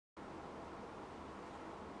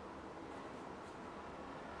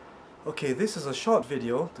Okay, this is a short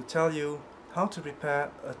video to tell you how to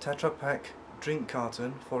prepare a Tetra Pak drink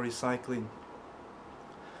carton for recycling.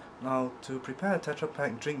 Now, to prepare a Tetra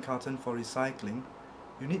Pak drink carton for recycling,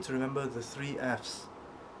 you need to remember the 3 F's: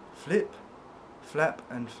 flip, flap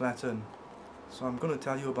and flatten. So I'm going to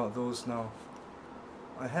tell you about those now.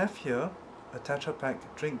 I have here a Tetra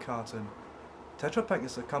Pak drink carton. Tetra Pak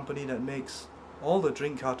is a company that makes all the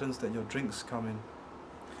drink cartons that your drinks come in.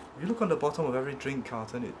 If you look on the bottom of every drink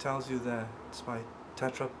carton, it tells you there it's by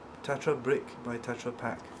Tetra Brick by Tetra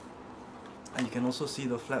Pak. And you can also see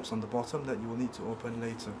the flaps on the bottom that you will need to open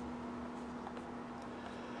later.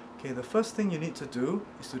 Okay, the first thing you need to do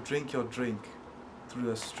is to drink your drink through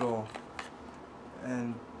the straw.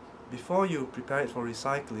 And before you prepare it for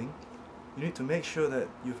recycling, you need to make sure that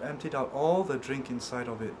you've emptied out all the drink inside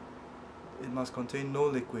of it. It must contain no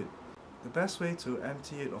liquid. The best way to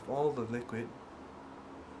empty it of all the liquid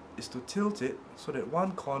is to tilt it so that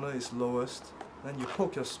one corner is lowest, then you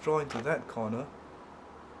poke your straw into that corner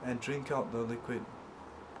and drink out the liquid.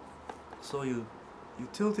 So you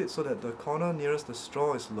tilt it so that the corner nearest the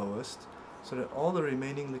straw is lowest, so that all the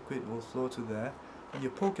remaining liquid will flow to there, and you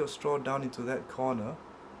poke your straw down into that corner,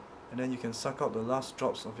 and then you can suck out the last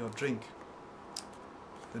drops of your drink.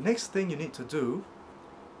 The next thing you need to do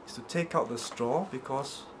is to take out the straw,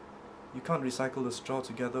 because you can't recycle the straw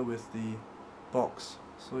together with the box.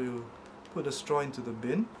 So you put the straw into the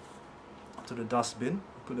bin, to the dustbin.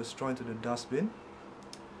 Put the straw into the dustbin.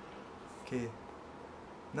 Okay.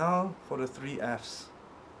 Now for the 3 F's.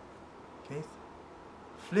 Okay.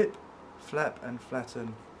 Flip, flap and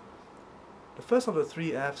flatten. The first of the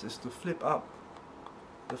 3 F's is to flip up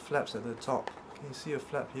the flaps at the top. Okay, you see a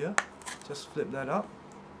flap here? Just flip that up.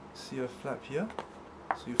 See a flap here?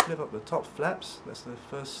 So you flip up the top flaps. That's the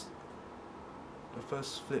first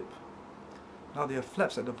flip. Now there are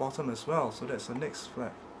flaps at the bottom as well, so that's the next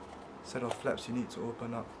set of flaps you need to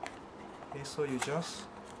open up. Okay, so you just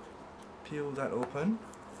peel that open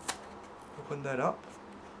that up.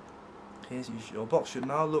 Okay, so your box should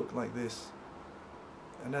now look like this.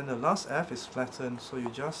 And then the last F is flatten, so you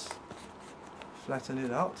just flatten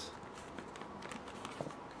it out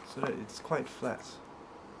so that it's quite flat.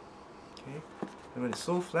 Okay, and when it's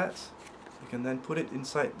so flat, you can then put it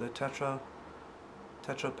inside the Tetra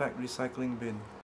Pak recycling bin.